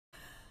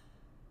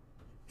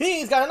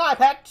He's got an eye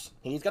patch.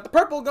 He's got the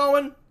purple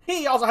going.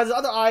 He also has his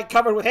other eye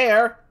covered with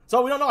hair.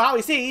 So we don't know how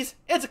he sees.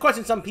 It's a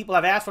question some people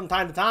have asked from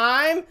time to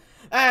time.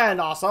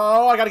 And also,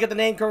 I gotta get the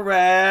name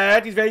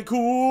correct. He's very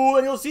cool,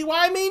 and you'll see what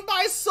I mean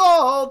by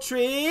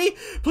sultry.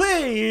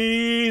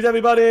 Please,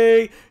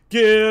 everybody,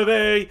 give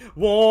a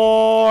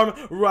warm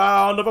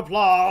round of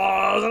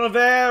applause and a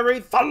very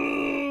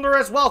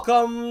thunderous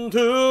welcome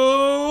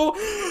to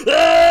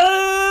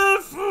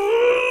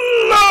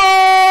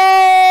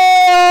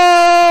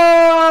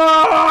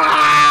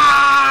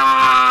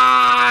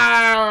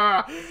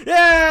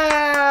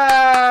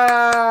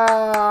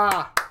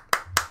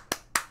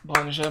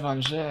Bonjour,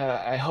 bonjour.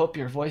 I hope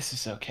your voice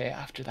is okay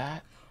after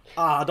that.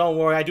 Ah, don't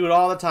worry. I do it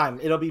all the time.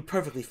 It'll be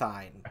perfectly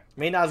fine.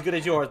 May not as good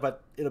as yours,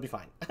 but it'll be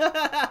fine.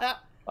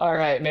 All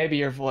right, maybe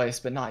your voice,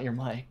 but not your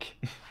mic.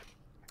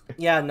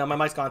 Yeah, no, my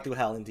mic's gone through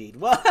hell indeed.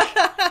 Welcome.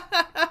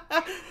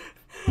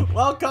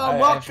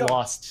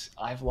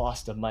 I've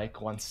lost a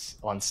mic once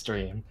on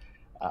stream.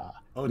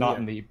 Oh, not dear.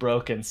 in the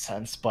broken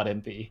sense, but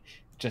in the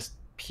just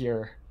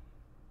pure,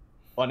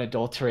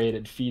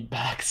 unadulterated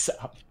feedback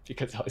sound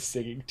because I was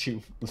singing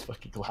too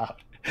fucking loud.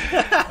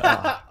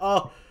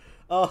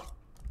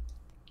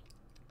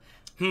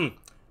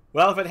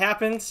 Well, if it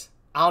happens,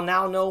 I'll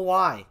now know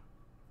why.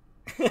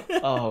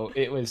 Oh,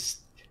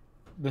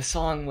 the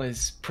song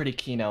was pretty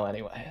keyno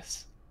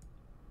anyways.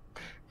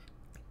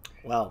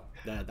 Well,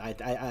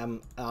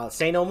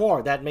 say no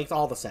more. That makes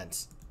all the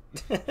sense.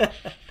 By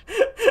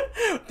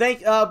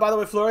the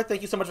way, Fleur,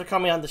 thank you so much for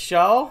coming on the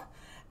show,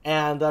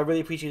 and I really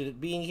appreciate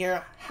being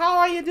here. How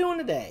are you doing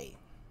today?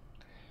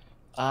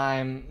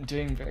 I'm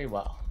doing very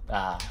well.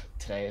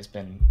 Today has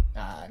been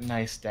a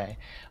nice day.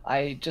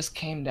 I just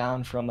came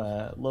down from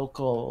a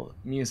local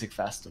music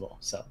festival,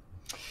 so.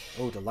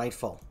 Oh,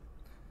 delightful.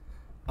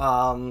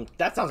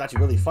 That sounds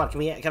actually really fun.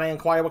 Can I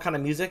inquire what kind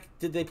of music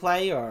did they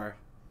play, or?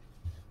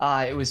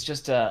 It was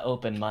just an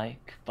open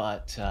mic,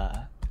 but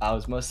I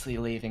was mostly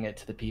leaving it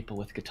to the people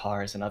with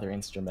guitars and other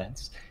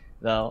instruments.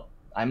 Though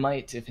I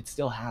might, if it's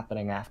still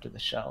happening after the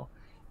show,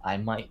 I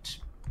might,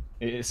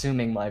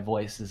 assuming my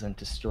voice isn't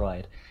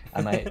destroyed,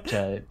 I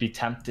might be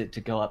tempted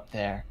to go up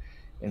there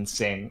and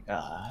sing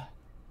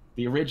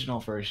the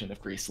original version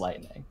of Grease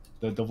Lightning,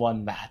 the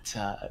one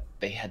that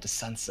they had to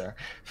censor.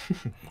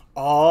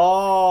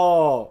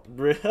 Oh,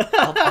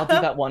 I'll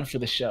do that one for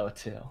the show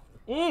too.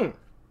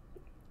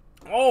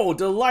 Oh,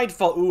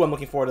 delightful. Ooh, I'm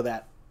looking forward to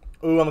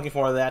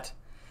that.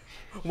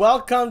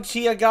 Welcome,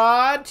 Chia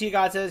God. Chia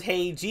God says,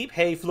 hey, Jeep.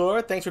 Hey,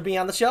 Fleur. Thanks for being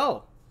on the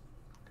show.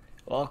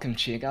 Welcome,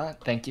 Chiga.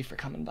 Thank you for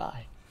coming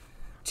by.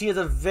 Chia's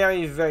a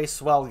very, very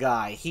swell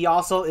guy. He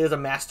also is a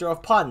master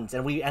of puns,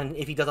 and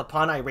if he does a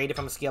pun, I rate it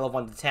from a scale of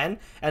 1 to 10,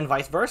 and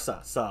vice versa.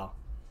 So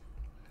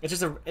it's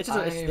just a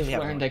I've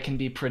learned I can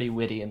be pretty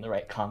witty in the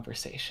right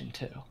conversation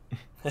too.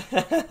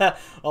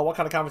 Well, what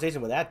kind of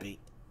conversation would that be?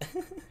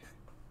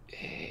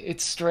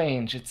 It's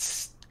strange.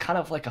 It's kind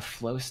of like a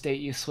flow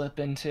state you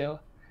slip into.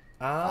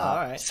 All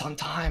right.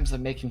 Sometimes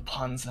I'm making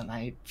puns and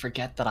I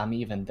forget that I'm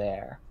even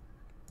there.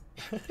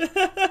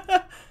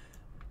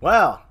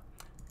 Well,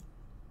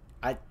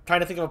 I'm trying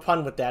to think of a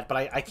pun with that, but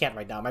I can't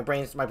right now. My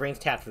brain's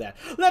tapped for that.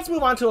 Let's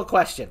move on to a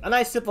question. A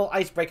nice, simple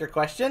icebreaker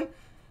question.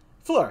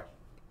 Fleur,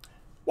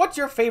 what's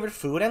your favorite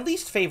food and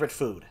least favorite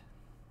food?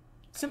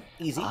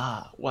 Easy.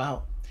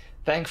 Well,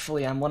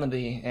 thankfully I'm one of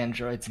the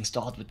androids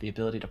installed with the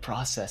ability to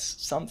process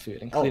some food,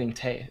 including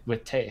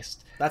with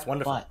taste. That's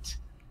wonderful. But,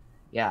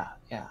 yeah.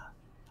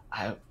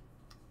 I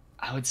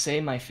would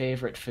say my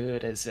favorite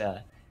food is,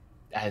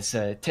 as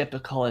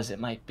typical as it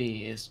might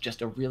be, is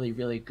just a really,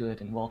 really good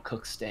and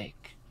well-cooked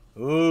steak.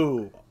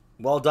 Ooh,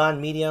 well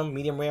done, medium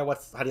rare.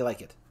 How do you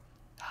like it?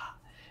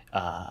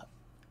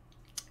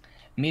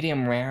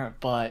 Medium rare,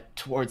 but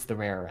towards the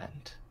rare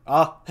end.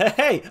 Oh,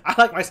 hey, I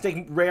like my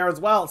steak rare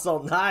as well, so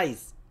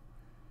nice.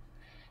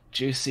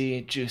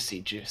 Juicy,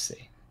 juicy,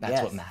 juicy.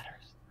 That's what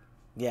matters.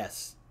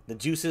 Yes, the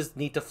juices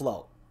need to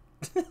flow.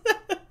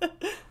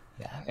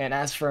 Yeah, and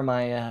as for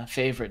my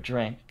favorite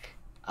drink,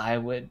 I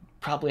would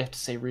probably have to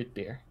say root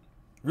beer.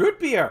 Root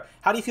beer!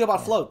 How do you feel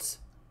about floats?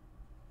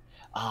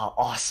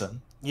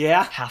 Awesome.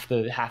 Yeah? Half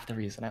the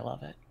reason I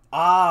love it.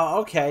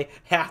 Okay.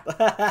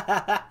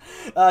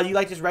 You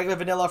like just regular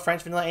vanilla,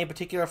 French vanilla, any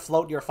particular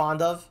float you're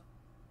fond of?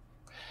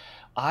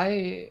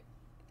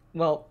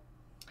 Well,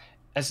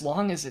 as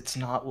long as it's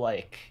not,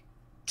 like,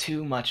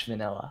 too much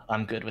vanilla,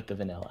 I'm good with the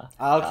vanilla.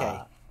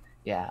 Okay.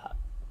 Yeah.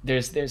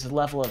 There's a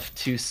level of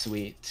too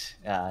sweet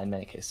in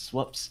many cases.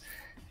 Whoops.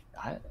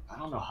 I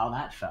don't know how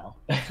that fell.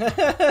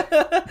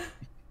 I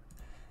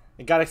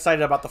got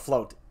excited about the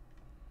float.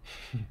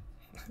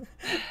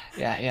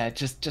 Yeah,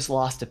 just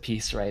lost a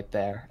piece right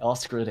there. I'll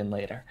screw it in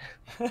later.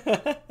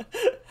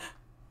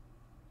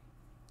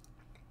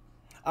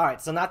 All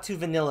right, so not too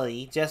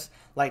vanilla-y, just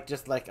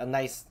like a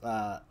nice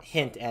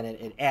hint, and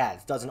it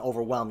adds, doesn't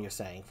overwhelm. You're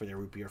saying for the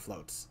root beer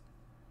floats.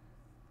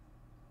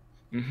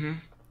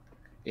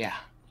 Yeah.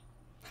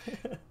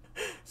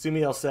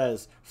 Sumiel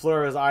says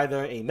Fleur is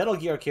either a Metal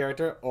Gear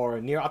character or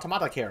a Nier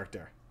Automata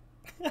character.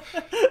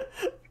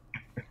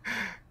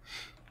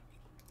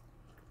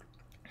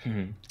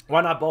 Hmm.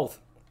 Why not both?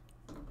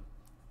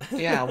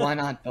 Yeah, why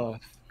not both?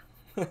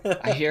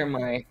 I hear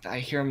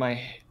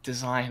my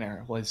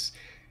designer was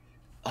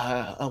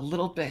a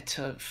little bit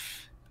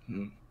of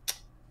hmm,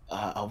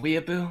 a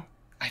weeaboo.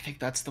 I think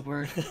that's the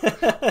word.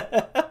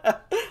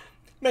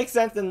 Makes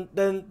sense. Then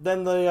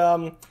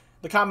the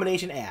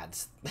combination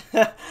adds.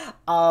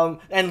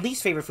 And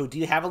least favorite food. Do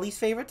you have a least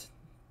favorite?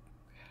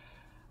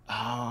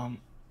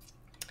 Um,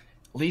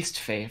 Least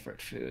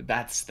favorite food.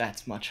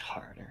 That's much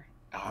harder.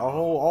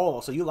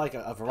 So you like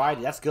a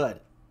variety. That's good.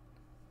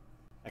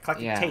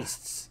 Eclectic Yeah.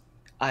 tastes.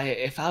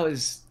 If I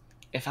was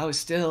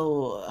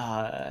still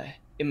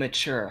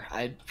immature,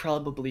 I'd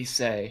probably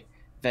say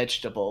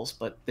vegetables,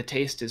 but the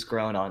taste has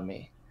grown on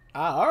me.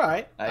 Ah, all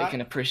right. I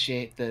can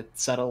appreciate the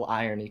subtle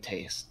irony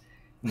taste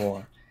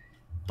more,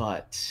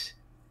 but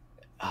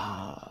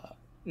uh,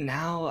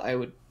 now I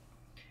would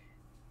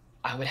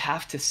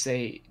have to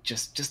say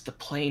just the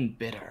plain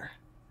bitter.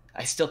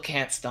 I still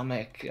can't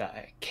stomach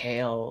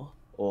kale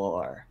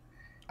or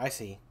I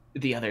see.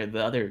 the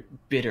other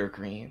bitter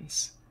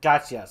greens.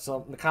 Gotcha.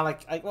 So kind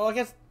of well, I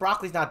guess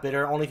broccoli's not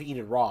bitter, only if you eat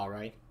it raw,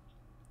 right?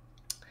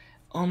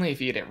 Only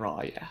if you eat it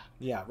raw, yeah.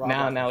 Yeah, raw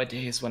broccoli.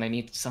 Nowadays, when I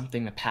need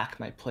something to pack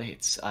my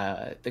plates,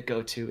 the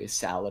go-to is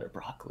salad or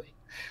broccoli.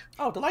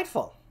 Oh,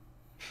 delightful.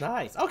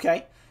 Nice.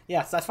 Okay.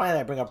 Yes, that's fine that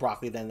I bring up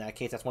broccoli then in that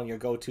case. That's one of your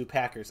go-to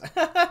packers.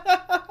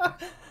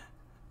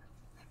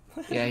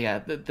 Yeah.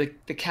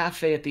 The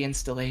cafe at the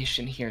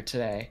installation here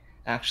today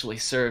actually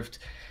served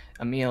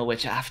a meal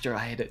which, after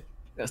I had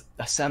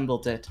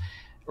assembled it,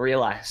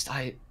 realized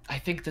I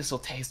think this will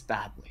taste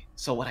badly.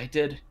 So what I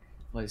did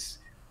was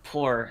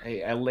pour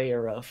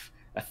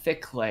a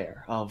thick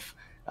layer of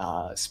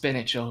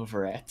spinach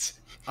over it.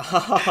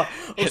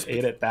 And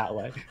ate it that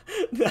way.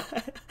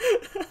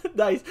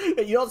 Nice.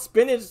 You know,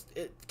 spinach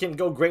it can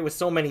go great with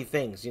so many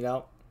things, you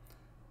know?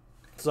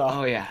 So.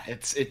 Oh yeah,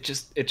 it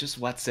just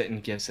wets it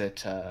and gives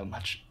it a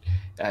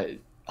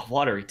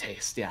watery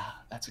taste. Yeah,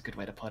 that's a good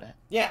way to put it.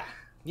 Yeah.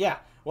 Yeah.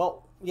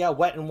 Well, yeah,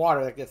 wet and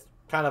water, like, it's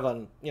kind of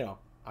an,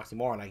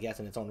 oxymoron, I guess,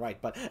 in its own right.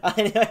 But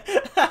anyway.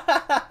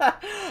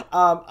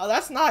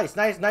 That's nice.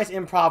 Nice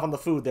improv on the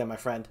food there, my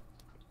friend.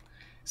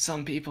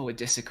 Some people would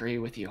disagree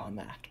with you on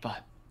that,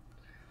 but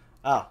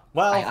Oh,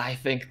 well. I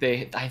think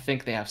they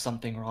have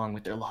something wrong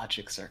with their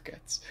logic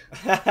circuits.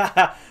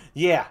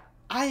 Yeah,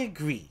 I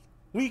agree.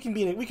 We can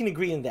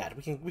agree in that.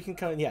 We can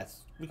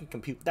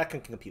compute that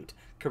can compute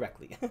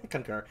correctly.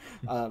 Concur.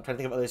 Trying to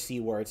think of other C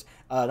words.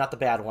 Not the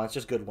bad ones,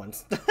 just good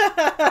ones.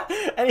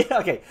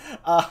 Okay.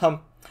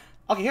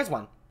 Okay, here's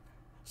one.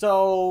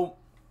 So,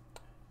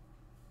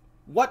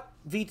 what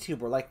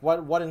VTuber, like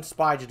what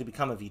inspired you to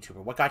become a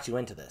VTuber? What got you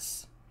into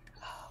this?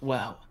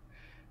 Well,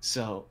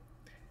 so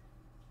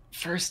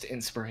first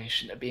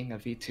inspiration to being a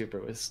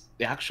VTuber was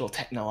the actual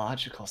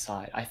technological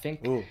side. I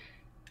think Ooh.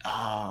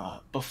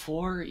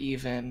 Before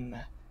even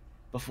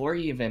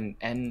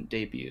N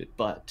debuted,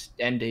 but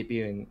N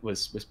debuting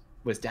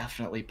was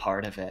definitely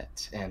part of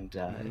it,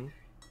 and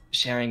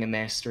sharing in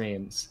their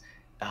streams,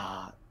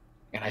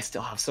 and I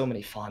still have so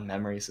many fond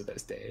memories of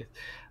those days.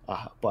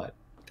 But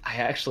I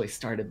actually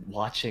started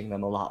watching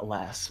them a lot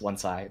less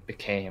once I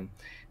became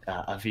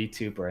a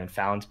VTuber and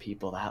found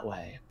people that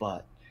way.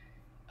 But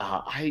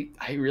I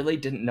really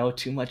didn't know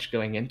too much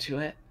going into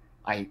it.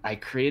 I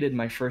created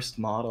my first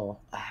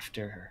model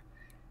after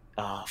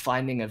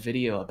finding a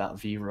video about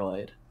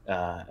Vroid.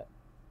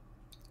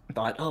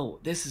 Thought, oh,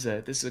 this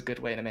is a good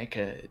way to make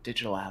a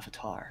digital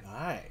avatar.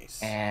 Nice.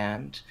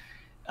 And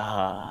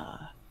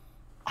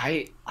I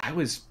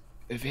was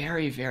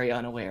very, very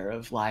unaware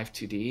of Live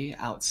 2D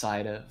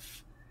outside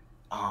of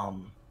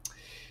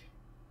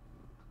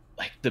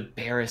like the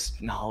barest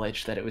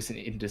knowledge that it was an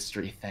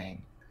industry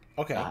thing.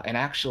 Okay. And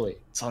actually,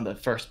 some of the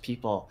first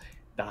people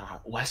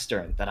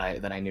Western that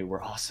I knew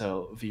were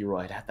also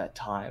Vroid at that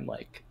time,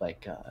 like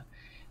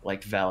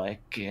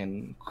Velik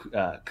and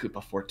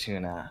Koopa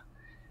Fortuna.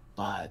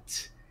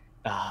 But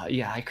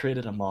yeah, I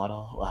created a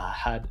model,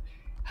 had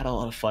a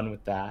lot of fun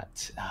with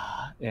that,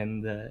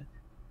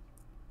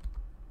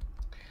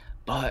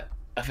 but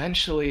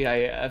eventually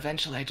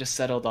I just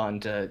settled on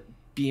to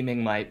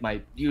beaming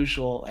my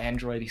usual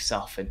Androidy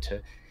self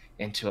into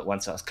it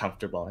once I was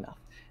comfortable enough.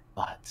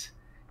 But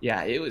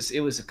yeah, it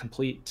was a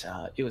complete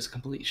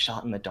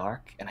shot in the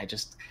dark, and I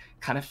just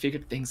kind of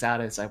figured things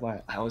out as I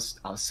went. I was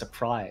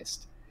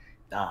surprised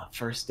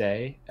first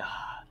day,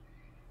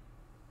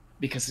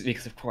 because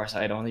of course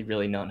I had only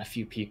really known a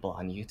few people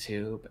on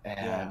YouTube, and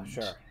yeah,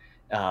 sure.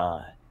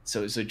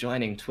 So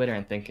joining Twitter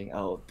and thinking,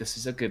 oh, this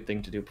is a good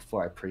thing to do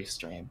before I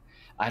pre-stream.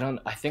 I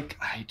think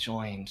I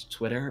joined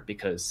Twitter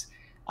because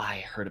I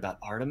heard about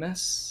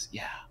Artemis.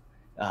 Yeah.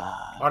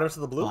 Artemis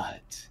of the Blue?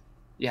 But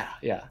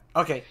yeah.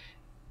 Okay.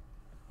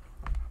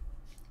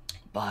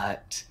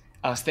 But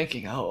I was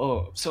thinking,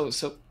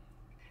 so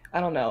I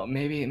don't know,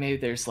 maybe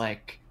there's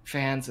like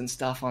fans and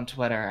stuff on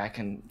Twitter. I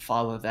can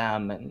follow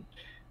them and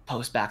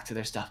post back to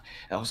their stuff.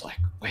 I was like,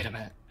 wait a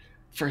minute.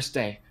 First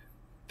day,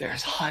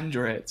 there's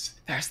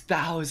hundreds, there's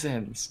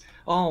thousands.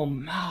 Oh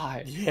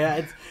my.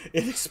 Yeah,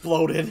 it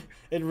exploded.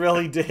 It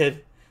really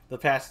did. The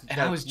past And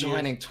I was years.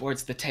 joining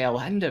towards the tail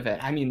end of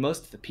it. I mean,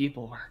 most of the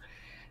people were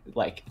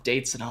like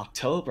dates in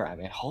October. I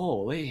mean,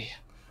 holy.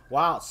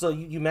 Wow. So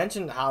you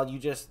mentioned how you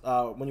just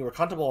when you were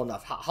comfortable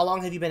enough. How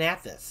long have you been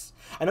at this?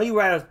 I know you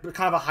were at a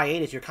kind of a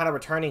hiatus. You're kind of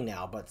returning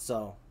now, but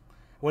so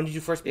when did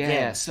you first begin?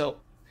 Yeah, so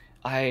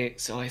I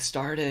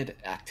started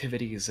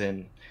activities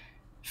in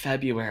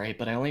February,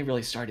 but I only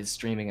really started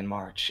streaming in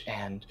March.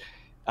 And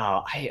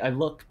I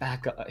look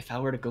back, if I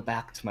were to go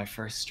back to my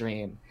first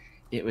stream,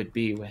 it would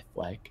be with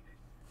like,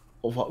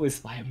 what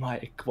was my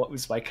mic? What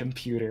was my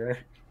computer?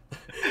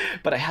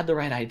 But I had the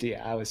right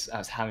idea. I was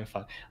having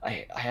fun.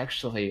 I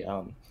actually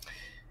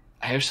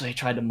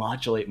tried to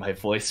modulate my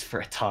voice for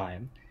a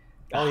time.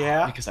 Oh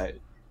yeah. Because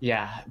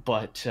yeah,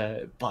 but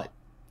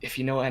if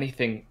you know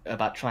anything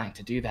about trying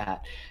to do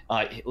that,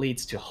 it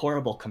leads to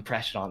horrible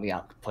compression on the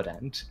output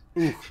end.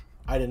 Oof.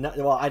 I did not.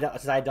 Well, I don't.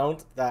 Since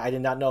I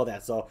did not know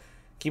that. So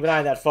keep an eye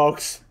on that,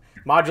 folks.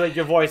 Modulate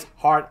your voice.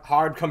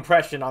 Hard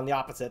compression on the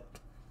opposite.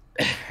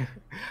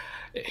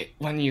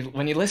 When you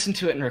listen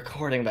to it in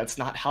recording, that's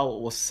not how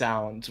it will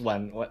sound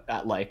when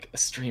at like a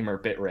streamer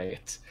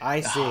bitrate.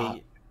 I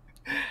see.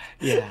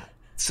 Yeah.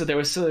 So there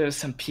was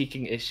some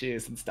peaking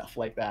issues and stuff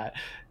like that.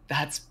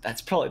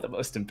 That's probably the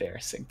most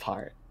embarrassing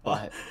part.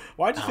 But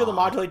why'd you feel to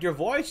modulate your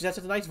voice? You have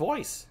such a nice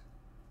voice.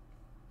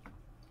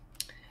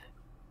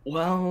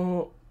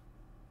 Well,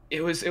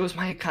 it was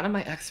my kind of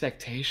my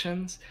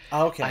expectations.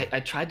 Okay. I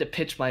tried to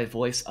pitch my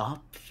voice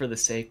up for the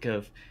sake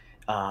of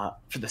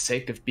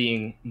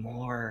being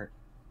more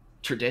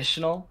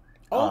traditional.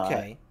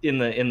 Okay. In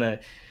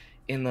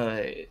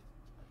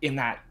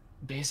that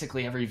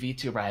basically every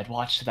VTuber I had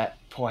watched to that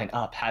point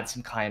up had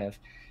some kind of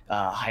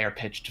higher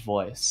pitched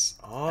voice.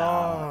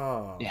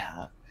 Oh.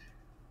 Yeah.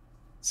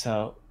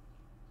 So.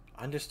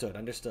 Understood.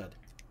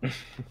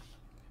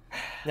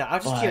 Yeah, I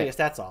was just curious.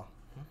 That's all.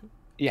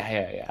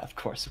 Yeah. Of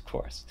course.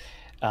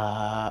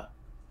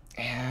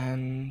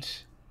 And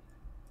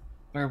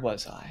where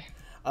was I?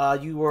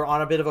 You were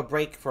on a bit of a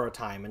break for a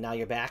time, and now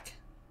you're back.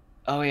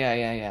 Oh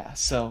yeah.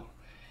 So,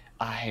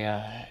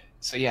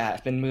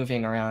 I've been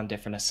moving around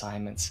different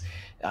assignments.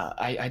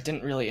 I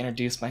didn't really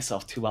introduce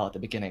myself too well at the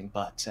beginning,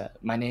 but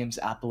my name's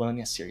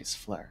Apollonia Series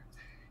Fleur,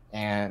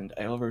 and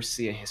I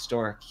oversee a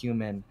historic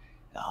human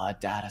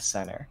data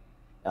center.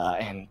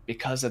 And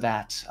because of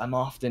that, I'm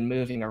often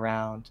moving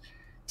around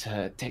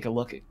to take a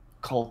look at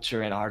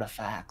culture and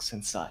artifacts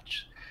and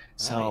such.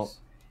 Nice. So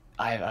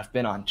I've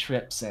been on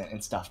trips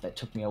and stuff that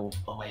took me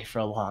away for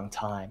a long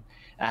time.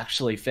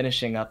 Actually,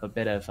 finishing up a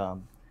bit of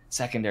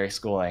secondary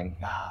schooling,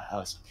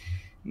 I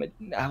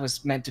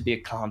was meant to be a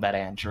combat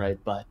android,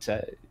 but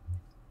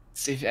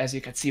as you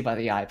could see by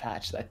the eye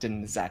patch, that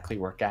didn't exactly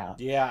work out.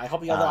 Yeah, I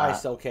hope the other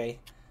eye's okay.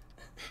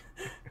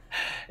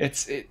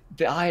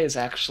 The eye is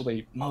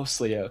actually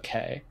mostly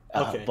okay.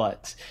 Okay.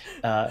 But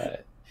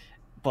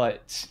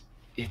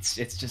it's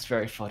just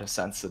very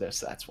photosensitive,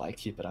 so that's why I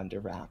keep it under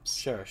wraps.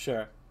 Sure.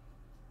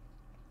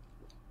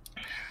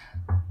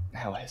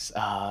 Anyways,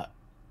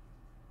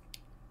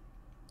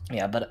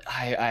 yeah, but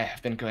I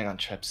have been going on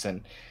trips,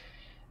 and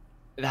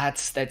I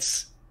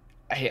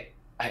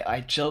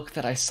joke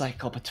that I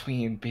cycle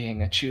between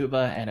being a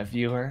chuba and a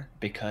viewer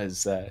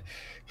because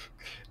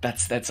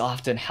that's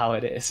often how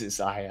it is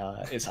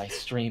I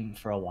stream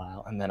for a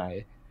while, and then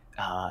I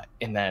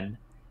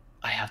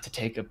have to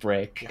take a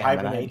break, and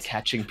then I'm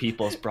catching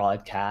people's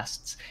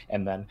broadcasts,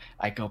 and then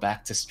I go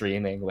back to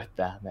streaming with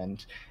them,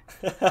 and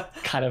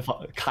kind of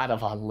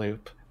on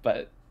loop.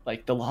 But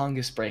like the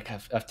longest break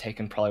I've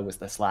taken probably was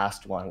this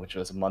last one, which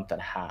was a month and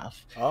a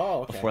half.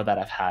 Oh, okay. Before that,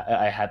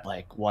 I had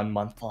like 1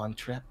 month long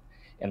trip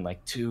and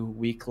like 2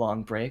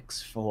 week-long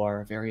breaks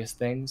for various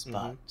things. Mm-hmm.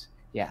 But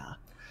yeah.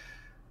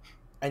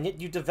 And yet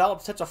you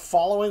developed such a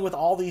following with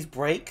all these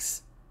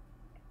breaks.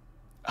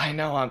 I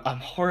know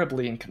I'm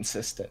horribly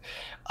inconsistent.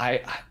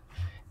 I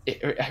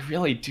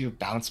really do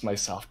bounce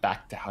myself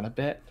back down a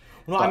bit.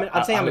 No,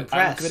 I'm saying I'm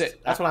impressed.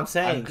 That's what I'm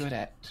saying.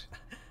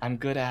 I'm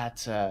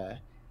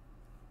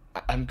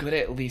good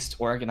at least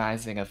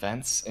organizing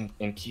events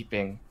and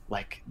keeping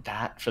like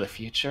that for the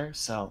future.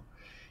 So,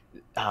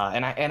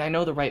 and I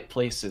know the right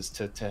places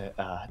to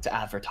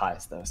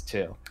advertise those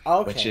too.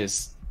 Okay. Which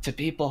is to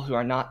people who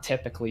are not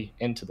typically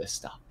into this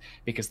stuff,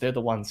 because they're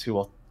the ones who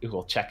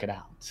will check it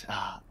out.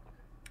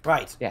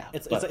 Right. Yeah.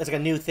 It's like a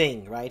new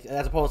thing, right?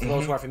 As opposed to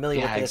those who are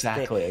familiar with this.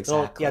 Exactly.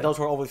 Those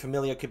who are overly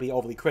familiar could be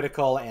overly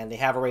critical, and they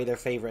have already their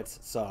favorites,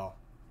 so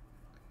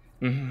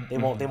they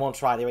won't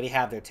try. They already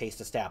have their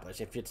taste established.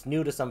 If it's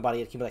new to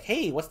somebody, it can be like,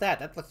 hey, what's that?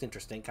 That looks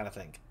interesting, kind of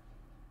thing.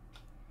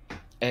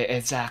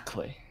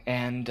 Exactly.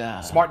 And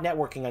smart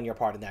networking on your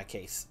part in that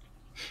case.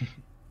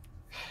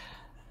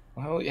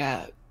 Well,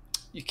 yeah.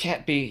 You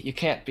can't be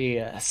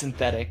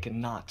synthetic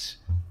and not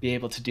be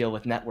able to deal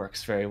with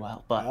networks very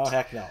well. But oh,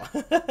 heck no.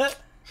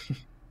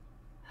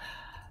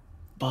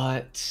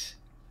 But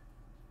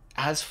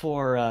as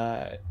for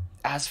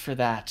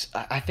that,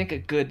 I think a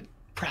good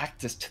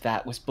practice to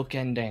that was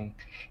bookending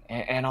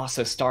and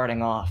also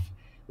starting off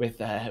with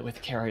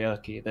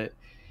karaoke.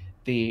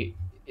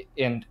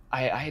 and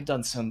I had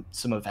done some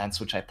events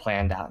which I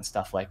planned out and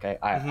stuff. Like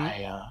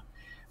Mm-hmm.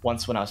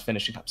 once when I was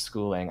finishing up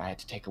schooling, I had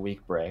to take a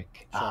week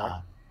break,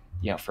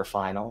 Sure. for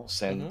finals,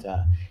 Mm-hmm.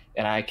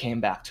 and I came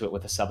back to it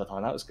with a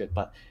subathon. That was good,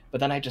 but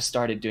then I just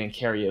started doing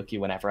karaoke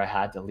whenever I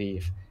had to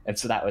leave, and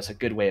so that was a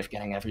good way of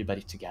getting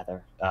everybody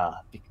together.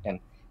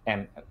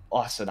 And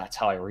also that's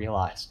how I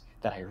realized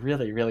that I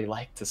really really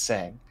like to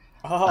sing.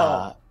 Oh,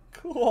 Uh,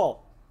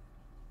 cool.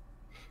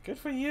 Good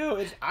for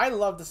you. I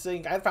love to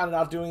sing. I found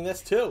out doing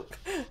this too.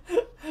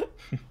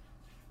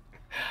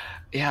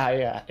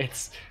 yeah,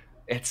 it's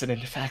it's an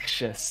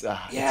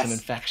Yes.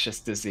 infectious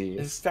disease.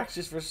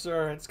 Infectious for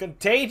sure. It's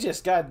contagious,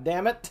 god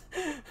damn it.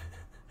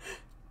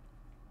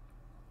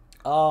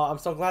 Oh, I'm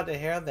so glad to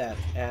hear that.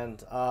 And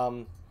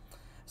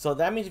so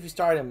that means if you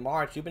started in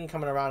March, you've been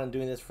coming around and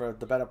doing this for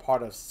the better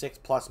part of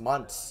 6+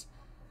 months.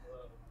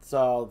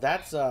 So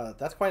that's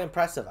quite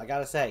impressive, I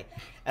gotta say.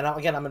 And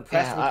again, I'm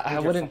impressed Yeah, with, I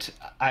your. wouldn't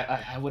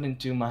I wouldn't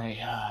do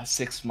my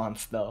 6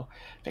 months though,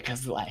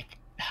 because like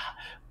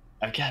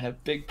again a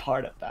big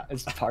part of that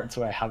is parts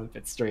where I have a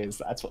bit straight. Is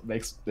that's what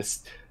makes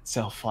this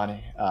so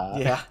funny.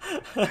 Yeah.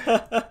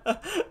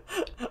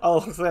 Oh,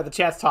 looks like the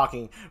chat's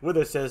talking.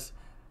 Wither says,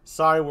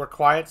 "Sorry, we're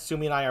quiet.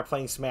 Sumi and I are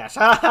playing Smash."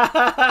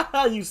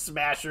 You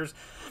smashers.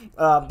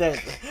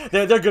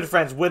 They're good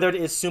friends. Withered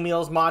is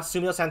Sumio's mod.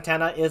 Sumio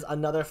Santana is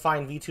another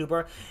fine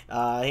VTuber.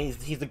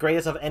 He's the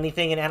greatest of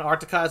anything in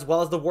Antarctica, as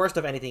well as the worst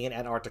of anything in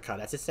Antarctica.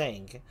 That's his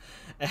saying.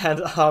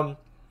 And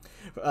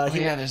Oh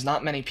yeah, there's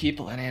not many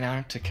people in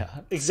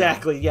Antarctica.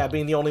 exactly, yeah,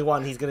 being the only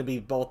one, he's going to be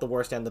both the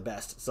worst and the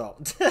best. So,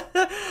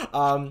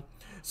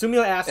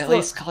 Sumio asks, At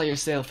least call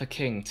yourself a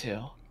king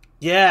too.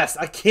 yes,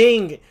 a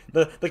king.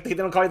 They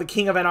don't call you the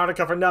king of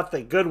Antarctica for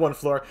nothing. Good one,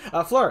 Fleur.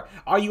 Fleur,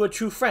 are you a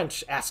true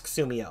French? Asks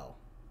Sumio.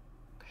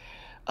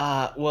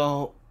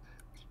 Well,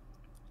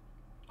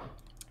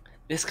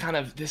 this kind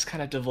of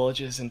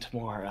divulges into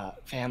more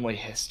family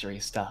history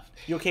stuff.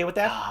 You okay with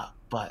that?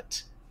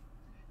 But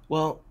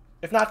well,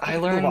 If not, I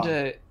we can move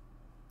learned. on.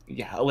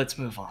 Yeah, let's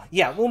move on.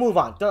 Yeah, we'll move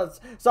on.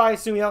 Sorry,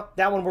 Sumio,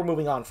 that one we're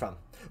moving on from.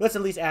 Let's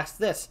at least ask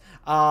this.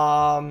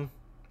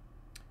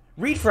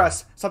 Read for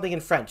us something in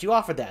French. You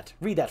offered that.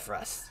 Read that for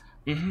us.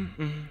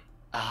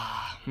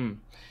 Mm-hmm.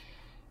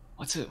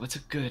 What's a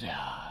good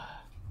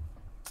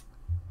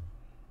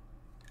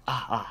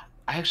I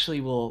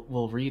actually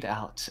will read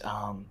out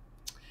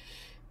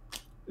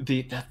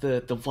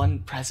the one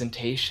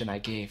presentation I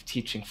gave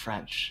teaching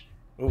French,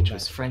 Ooh, which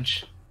nice. was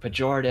French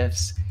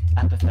pejoratives,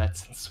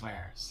 epithets, and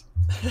swears.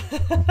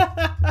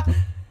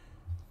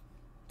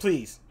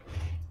 Please,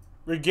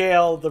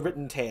 regale the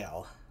written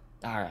tale.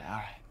 All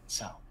right.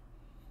 So,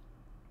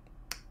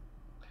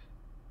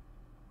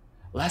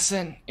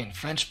 lesson in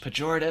French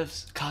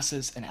pejoratives,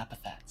 cusses, and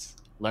epithets.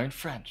 Learn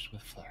French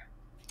with Fleur.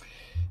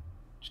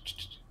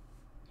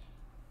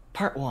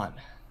 Part 1.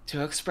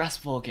 To express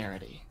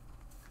vulgarity.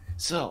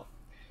 So,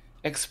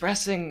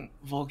 expressing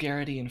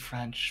vulgarity in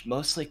French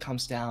mostly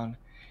comes down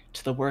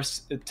to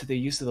the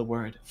use of the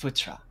word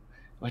foutre,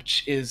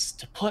 which is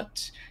to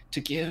put, to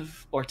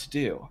give, or to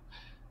do.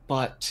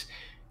 But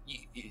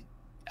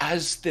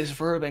as this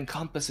verb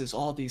encompasses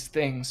all these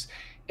things,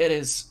 it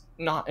is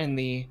not in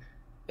a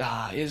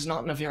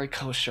very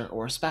kosher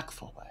or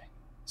respectful way.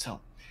 So,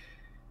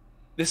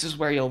 this is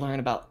where you'll learn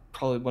about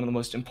probably one of the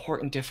most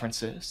important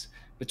differences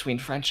between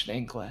French and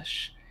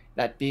English,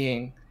 that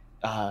being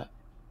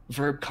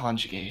verb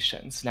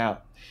conjugations. Now,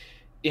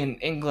 in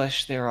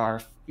English, there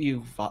are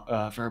few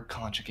verb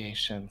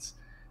conjugations,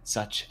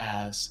 such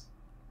as,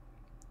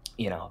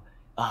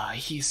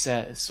 he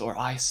says or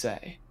I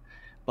say.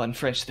 But in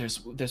French,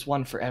 there's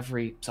one for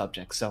every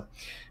subject. So,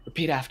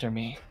 repeat after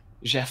me.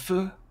 Je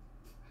fus,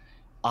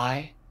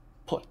 I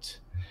put.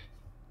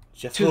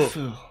 Je Tu fus,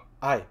 fus,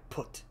 I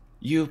put.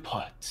 you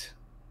put.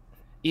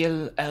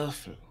 Elle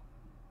fut.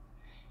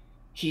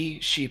 He,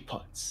 she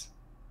puts.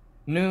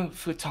 Nous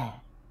foutons.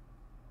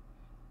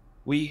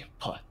 We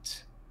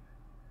put.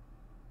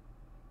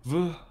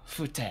 Vous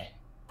foutez.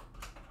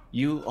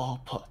 You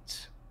all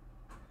put.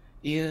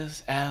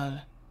 Ils,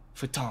 elles,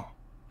 foutent.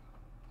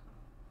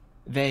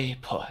 They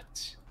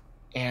put.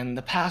 And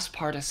the past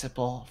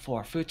participle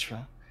for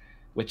foutre,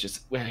 which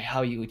is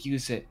how you would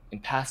use it in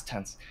past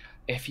tense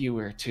if you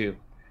were to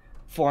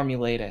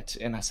formulate it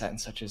in a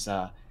sentence such as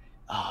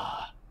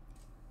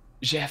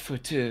j'ai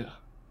foutu,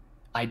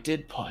 I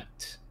did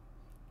put,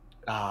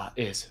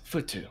 is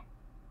foutu.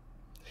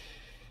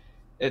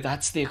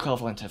 That's the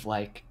equivalent of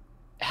like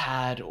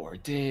had or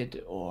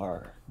did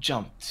or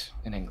jumped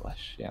in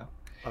English. Yeah.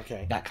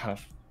 Okay. That kind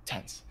of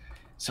tense.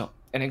 So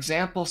an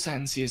example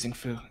sentence using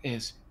fou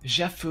is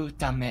je fus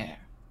ta mère.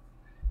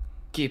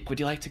 Geep, would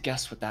you like to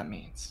guess what that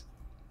means?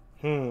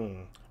 I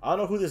don't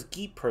know who this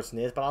geek person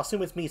is, but I'll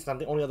assume it's me since I'm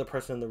the only other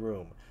person in the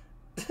room.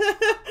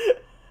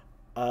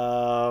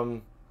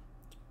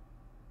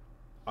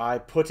 I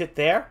put it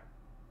there.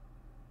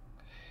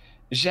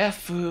 Je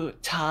fus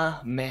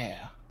ta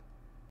mère.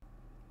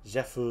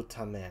 Je fus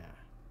ta mère.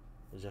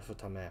 Je fus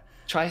ta mère.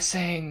 Try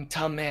saying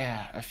ta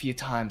mère a few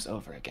times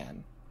over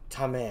again.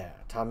 Ta mère.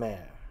 Ta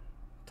mère.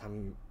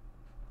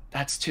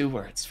 That's 2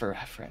 words for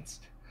reference.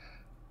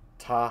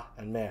 Ta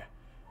and mer.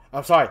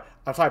 I'm sorry,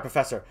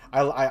 Professor.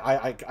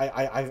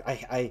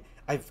 I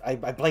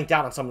blanked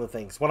out on some of the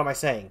things. What am I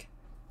saying?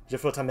 Je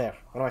fais ta mère.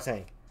 What am I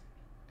saying?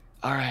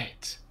 All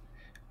right.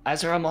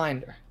 As a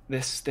reminder,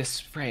 this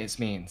phrase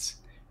means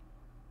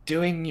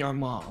doing your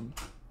mom.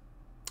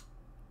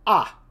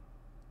 Ah.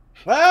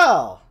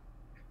 Well,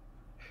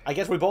 I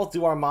guess we both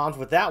do our moms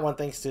with that one,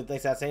 thanks to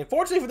that saying.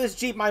 Fortunately for this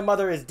Jeep, my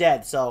mother is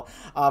dead, so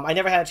I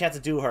never had a chance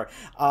to do her.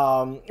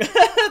 So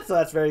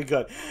that's very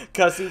good.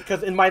 Because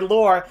in my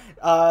lore,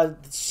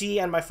 she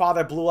and my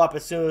father blew up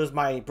as soon as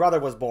my brother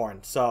was born.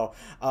 So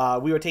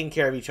we were taking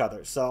care of each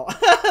other. So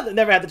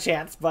never had the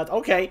chance, but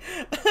okay.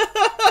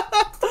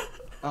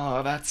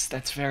 Oh,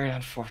 that's very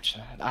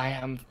unfortunate. I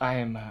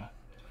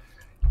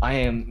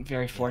am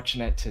very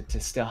fortunate to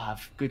still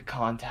have good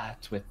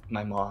contact with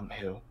my mom,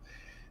 who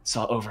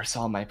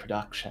oversaw my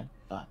production.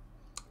 But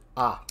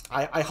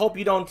I hope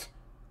you don't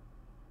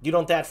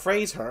that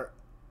phrase her.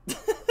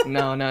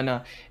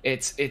 no.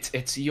 It's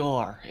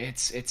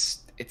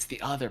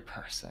the other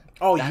person.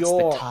 Oh, that's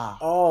your the ta.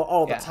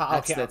 Oh, the Yeah, ta.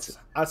 Okay.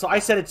 So I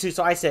said it too.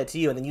 So I said it to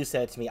you, and then you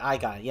said it to me. I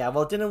got it. Yeah.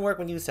 Well, it didn't work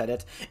when you said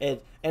it.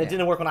 It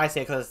didn't work when I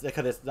say it because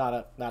it's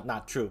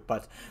not true.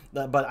 But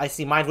I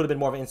see mine would have been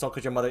more of an insult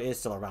because your mother is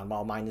still around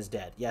while mine is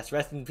dead. Yes.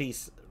 Rest in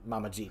peace,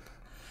 Mama Jeep.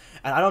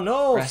 And I don't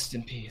know. Rest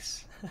in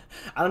peace.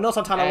 I don't know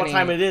sometimes what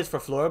time it is for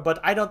Fleur, but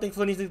I don't think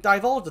Fleur needs to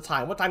divulge the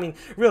time. What I mean,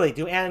 really,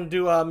 do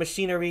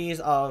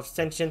machineries of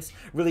sentience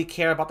really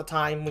care about the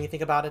time when you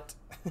think about it?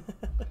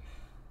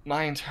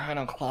 My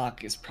internal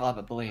clock is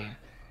probably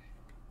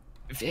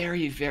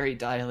very, very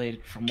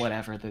dilated from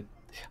whatever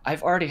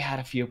I've already had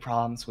a few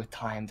problems with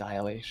time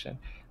dilation,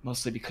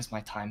 mostly because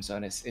my time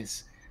zone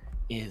is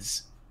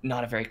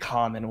not a very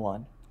common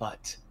one,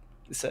 but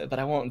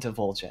I won't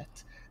divulge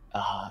it.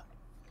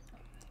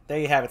 There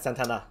you have it,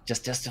 Santana.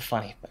 Just a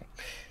funny thing.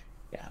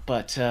 Yeah,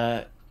 but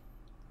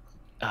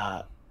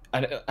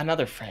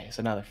another phrase.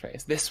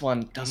 This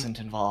one doesn't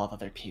involve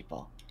other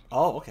people.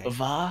 Oh, okay.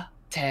 Va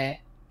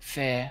te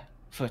faire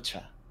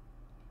foutre.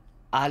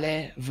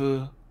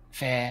 Allez-vous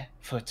faire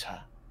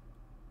foutre.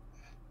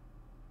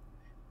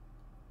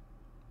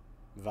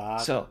 Va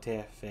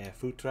te faire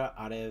foutre.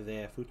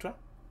 Allez-vous foutre.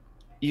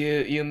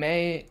 You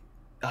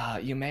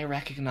may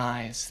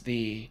recognize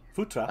the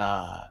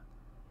foutre.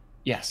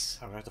 Yes.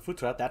 Alright, the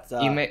foutre. That's the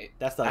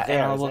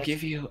and I will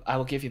give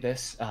you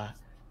this.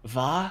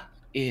 Va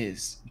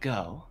is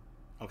go.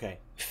 Okay.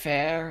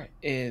 Faire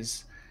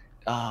is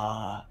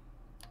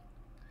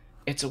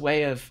it's a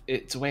way of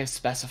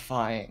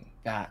specifying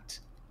that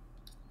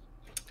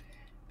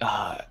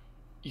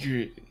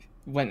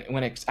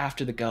when it's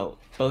after the go,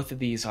 both of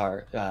these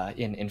are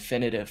in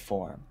infinitive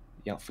form,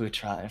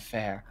 futra and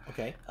faire.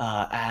 Okay.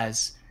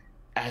 As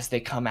they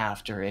come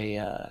after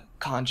a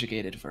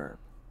conjugated verb.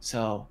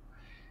 So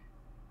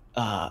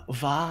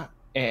va,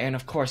 and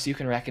of course you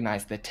can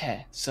recognize the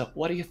te. So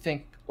what do you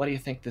think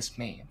this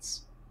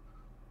means?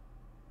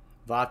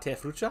 Va te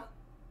futra?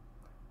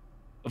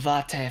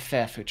 Va te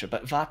faire foutre,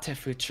 but va te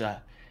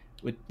foutre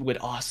would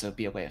also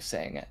be a way of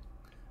saying it.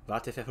 Va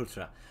te faire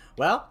foutre.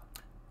 Well,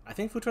 I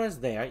think foutre is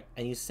there,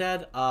 and you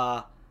said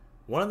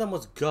one of them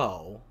was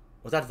go.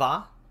 Was that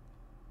va?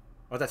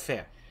 Or was that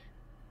faire?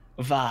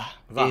 Va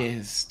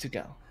is to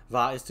go.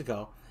 Va is to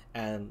go,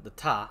 and the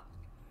ta,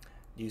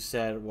 you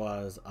said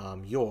was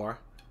your.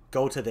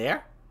 Go to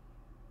there?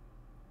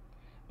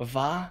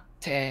 Va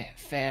te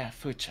faire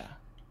foutre.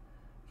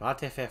 Va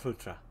te faire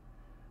foutre.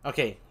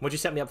 Okay, what'd you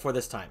set me up for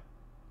this time?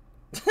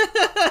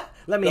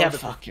 Let me Go have it.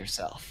 Fuck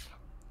yourself.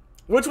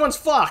 Which one's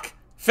fuck?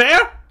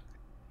 Fair?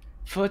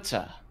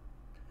 Foutre.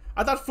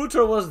 I thought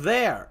foutre was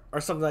there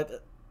or something like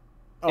that.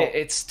 Oh.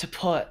 It's to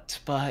put,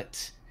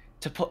 but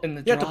to put in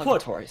the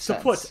derogatory sense.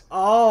 To put.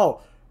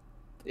 Oh.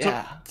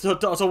 Yeah. So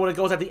when it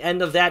goes at the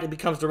end of that, it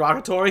becomes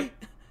derogatory?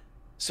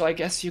 So I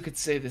guess you could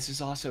say this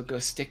is also go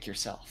stick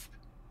yourself.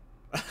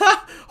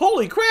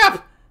 Holy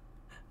crap!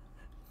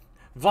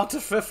 Va te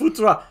faire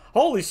foutre.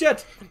 Holy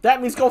shit!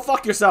 That means go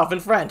fuck yourself in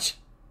French.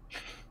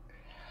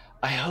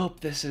 I hope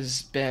this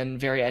has been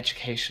very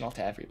educational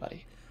to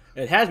everybody.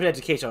 It has been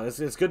educational.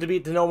 It's good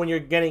to know when you're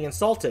getting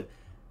insulted.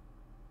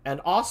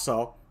 And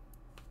also,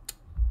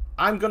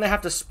 I'm gonna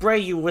have to spray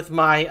you with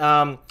my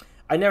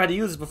I never had to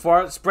use this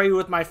before. Spray you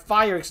with my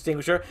fire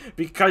extinguisher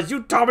because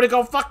you told me to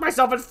go fuck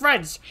myself in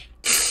French.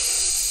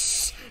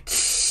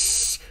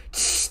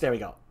 There we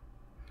go.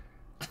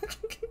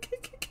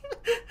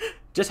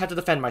 Just have to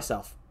defend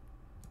myself.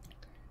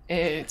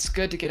 It's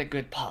good to get a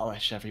good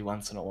polish every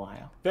once in a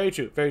while. Very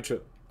true. Very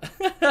true.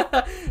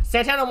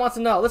 Santana wants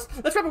to know. Let's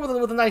wrap up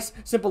with a nice,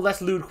 simple,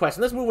 less lewd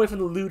question. Let's move away from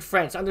the lewd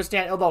French.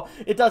 Understand, although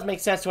it does make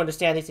sense to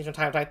understand these things from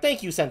time to time.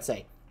 Thank you,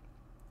 Sensei.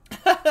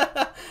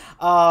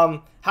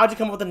 How'd you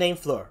come up with the name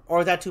Fleur?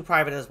 Or is that too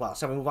private as well?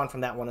 Shall we move on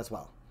from that one as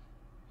well?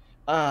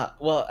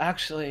 Well,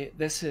 actually,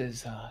 this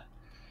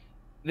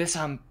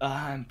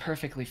I'm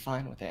perfectly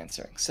fine with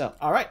answering. So,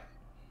 all right.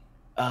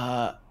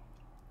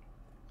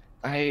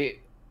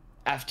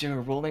 After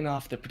rolling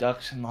off the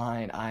production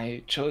line,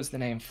 I chose the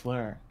name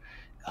Fleur.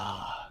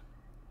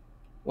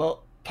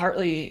 Well,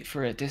 partly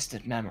for a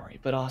distant memory,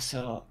 but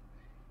also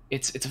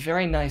it's a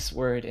very nice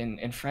word.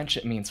 In French,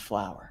 it means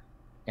flower,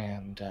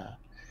 and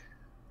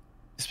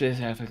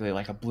specifically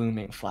like a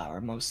blooming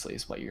flower. Mostly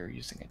is what you're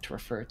using it to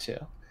refer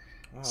to.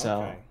 Oh,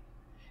 So, okay.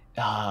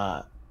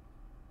 uh,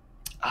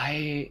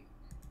 I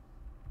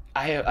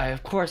I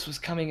of course was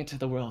coming into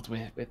the world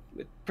with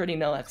pretty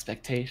no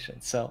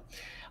expectations. So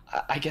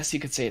I guess you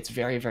could say it's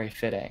very very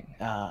fitting.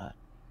 Uh,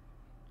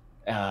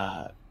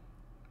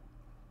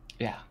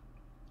 yeah.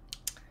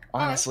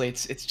 All right. Honestly,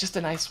 it's just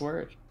a nice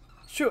word.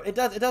 True, it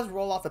does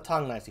roll off the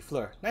tongue nicely,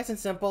 Fleur. Nice and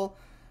simple.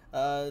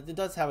 It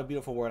does have a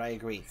beautiful word. I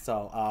agree.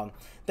 So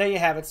there you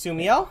have it,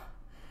 Yeah. Sumio.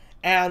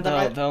 And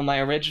Though my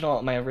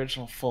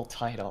original full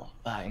title,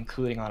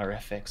 including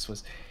honorifics,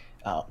 was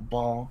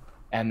Bon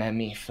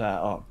Madame Fleur,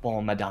 or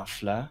Bon Madame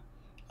Fleur.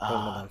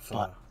 Bon Madame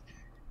But Fleur.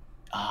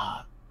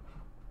 uh,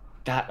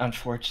 that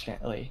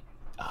unfortunately,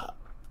 uh,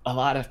 a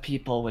lot of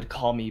people would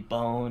call me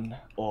Bone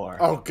or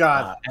Oh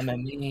God.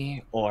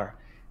 MME or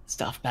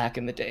stuff back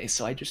in the day,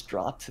 so I just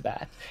dropped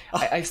that.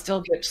 I, Oh, I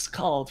still get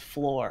called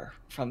Floor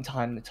from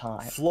time to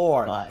time,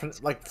 floor.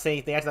 but Like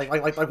say they actually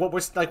like what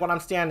we're like what I'm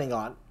standing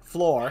on.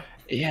 Floor.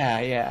 yeah,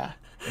 yeah,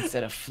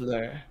 instead of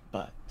Fleur,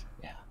 but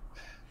yeah.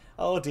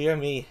 Oh dear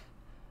me.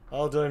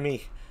 Oh dear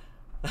me.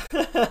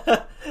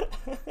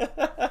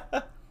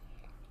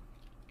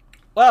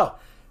 Well,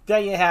 there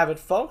you have it,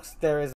 folks. There is